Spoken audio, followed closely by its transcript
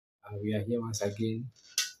We are here once again,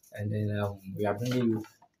 and then we are bringing you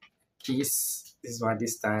Kiss. This is what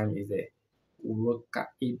this time is the Roka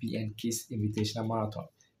ABN Kiss Invitational Marathon.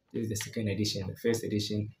 This is the second edition. The first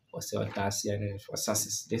edition was held last year and it was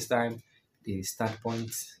success. This time, the start point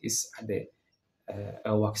is at the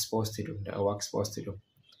Elwak Sports Stadium. The Elwak Sports Stadium.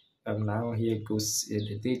 Now here it goes.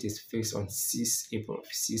 The date is fixed on 6 April,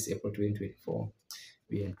 6 April 2024.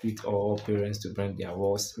 We entreat all parents to bring their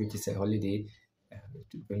awards, which is a holiday,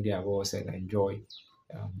 to bring their awards and enjoy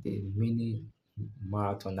the mini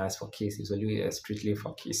marathon. That's for kids. It's only strictly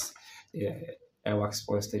for kids. The Airwax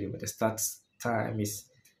Sports Stadium. The start time is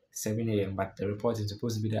 7 a.m. But the report is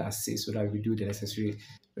supposed to be there at 6 so that we do the necessary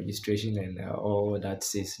registration and all that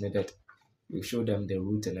is needed. We show them the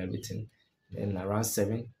route and everything. Then around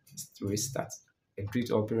 7, we start.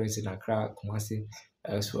 Entreat all parents in Accra, Kumasi,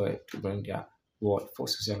 elsewhere to bring their word for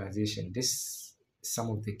socialization. This some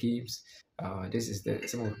of the games. This is the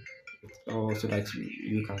some of so that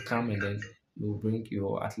you can come and then you bring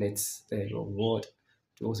your athletes your word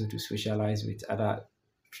to also to socialize with other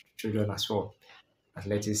children as well.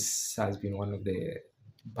 Athletics has been one of the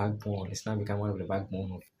backbone. It's now become one of the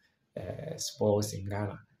backbone of sports in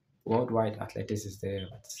Ghana. Worldwide athletics is there,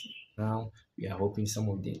 but now we are hoping some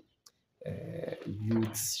of the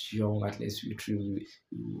youths, young athletes, you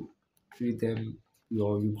treat them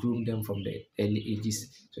or you groom them from the early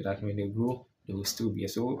ages so that when they grow, they will still be here.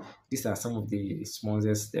 So these are some of the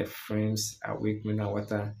sponsors, the frames, Awake Mineral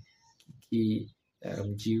Water, Key,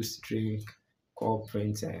 Juice Drink,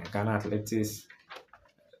 Corporate, Ghana Athletics,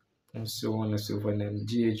 and so on and so forth, and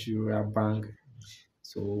GHU Bank.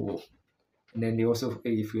 So and then they also,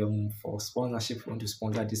 if you for sponsorship, you want to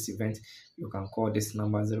sponsor this event, you can call this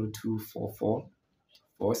number 0244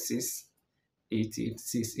 46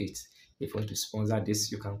 8868. If you want to sponsor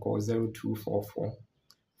this, you can call 0244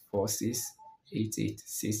 46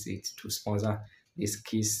 8868 to sponsor this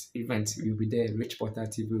case event. We'll be there. Rich Porter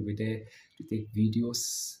TV will be there to take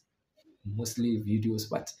videos, mostly videos,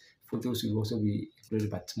 but photos will also be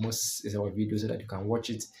included. But most is our videos so that you can watch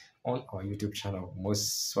it on our YouTube channel.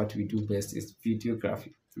 Most what we do best is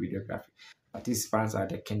videography. Participants are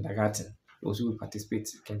the kindergarten. Those who participate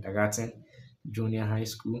kindergarten, junior high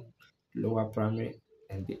school, lower primary,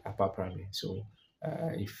 and the upper primary. So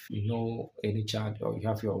if you know any child or you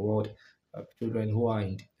have your ward children who are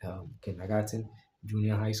in kindergarten,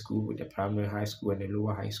 junior high school, the primary high school, and the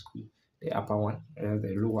lower high school, the upper one,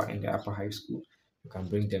 the lower and the upper high school, you can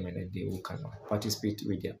bring them and then they will can participate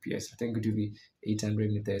with their peers. I think it will be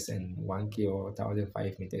 800 meters and 1K or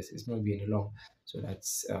 1,005 meters. It's not being long, so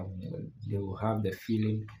that's they will have the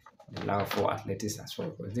feeling, the love for athletics as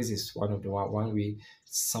well. Because this is one of the one way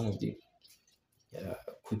some of the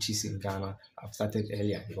coaches in Ghana have started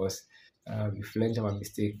earlier because we've learned our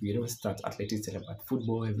mistake. We don't start athletics, but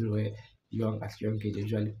football everywhere. At young age, they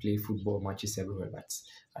usually play football matches everywhere, but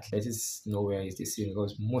athletics nowhere is the same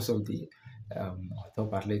because most of the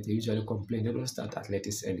top athletes they usually complain they don't start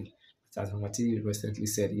athletics early. As Mati recently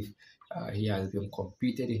said, if he has been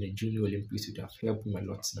competed in the Junior Olympics, it would have helped him a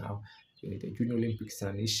lot now. The Junior Olympics is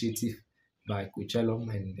an initiative by Coach Elom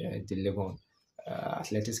and the Legon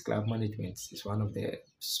Athletics Club Management. Is one of the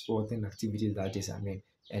sporting activities that is,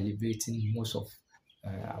 elevating most of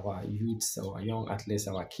our youths, our young athletes,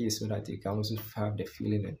 our kids, so that they can also have the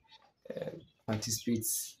feeling and participate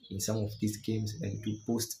in some of these games and to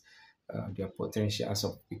boost their potential as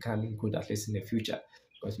of becoming good athletes in the future.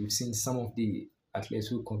 Because we've seen some of the athletes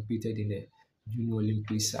who competed in the Junior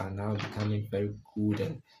Olympics are now becoming very good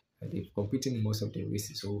and they've competed in most of the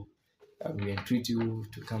races. So we entreat you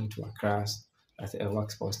to come to Accra at the Elwak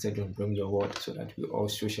Sports Stadium, bring your word so that we all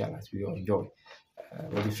socialize, we all enjoy.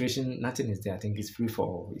 Registration, nothing is there. I think it's free for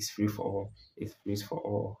all. It's free for all. It's free for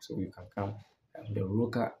all. So you can come. The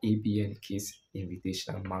Roka ABN Case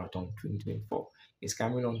Invitational Marathon 2024 is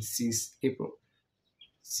coming on 6 April.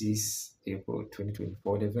 6 April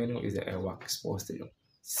 2024. The venue is the Elwak Sports Stadium.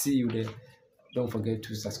 See you there. Don't forget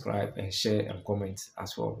to subscribe and share and comment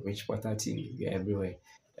as well. Rich Porter TV, we are everywhere.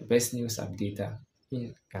 The best news updater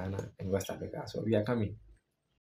in Ghana and West Africa. So we are coming.